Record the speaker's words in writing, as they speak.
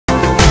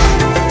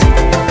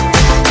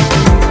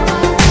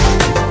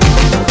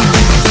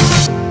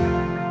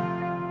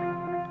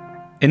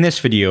In this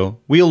video,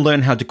 we'll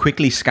learn how to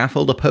quickly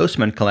scaffold a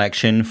Postman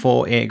collection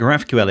for a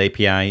GraphQL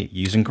API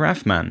using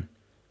GraphMan.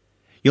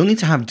 You'll need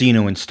to have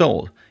Deno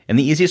installed, and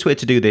the easiest way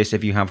to do this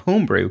if you have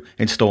Homebrew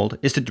installed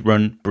is to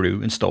run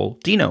brew install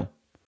Deno.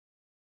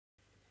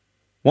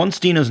 Once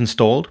Deno is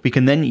installed, we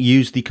can then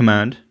use the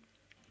command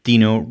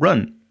Deno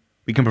run.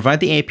 We can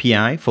provide the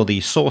API for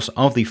the source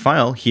of the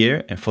file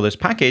here for this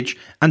package,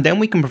 and then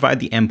we can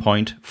provide the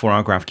endpoint for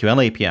our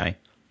GraphQL API.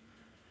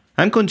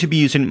 I'm going to be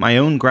using my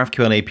own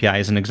GraphQL API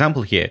as an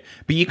example here,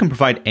 but you can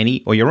provide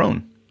any or your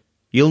own.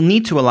 You'll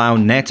need to allow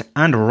net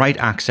and write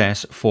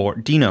access for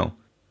Deno.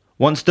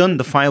 Once done,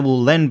 the file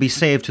will then be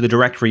saved to the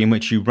directory in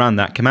which you ran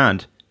that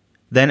command.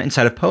 Then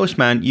inside of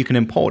Postman, you can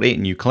import a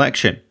new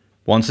collection.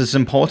 Once this is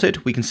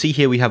imported, we can see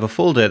here we have a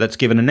folder that's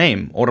given a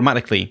name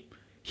automatically.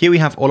 Here we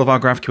have all of our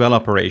GraphQL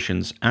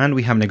operations, and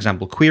we have an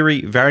example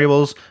query,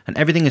 variables, and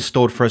everything is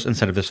stored for us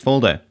inside of this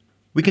folder.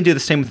 We can do the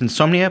same with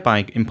Insomnia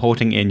by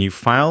importing a new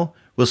file.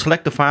 We'll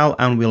select the file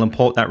and we'll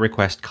import that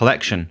request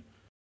collection.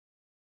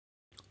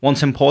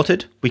 Once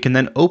imported, we can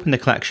then open the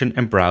collection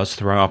and browse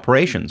through our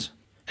operations.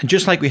 And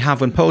just like we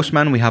have in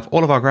Postman, we have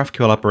all of our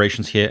GraphQL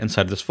operations here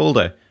inside of this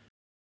folder.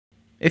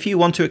 If you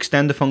want to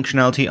extend the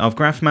functionality of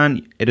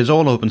GraphMan, it is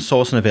all open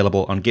source and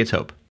available on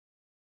GitHub.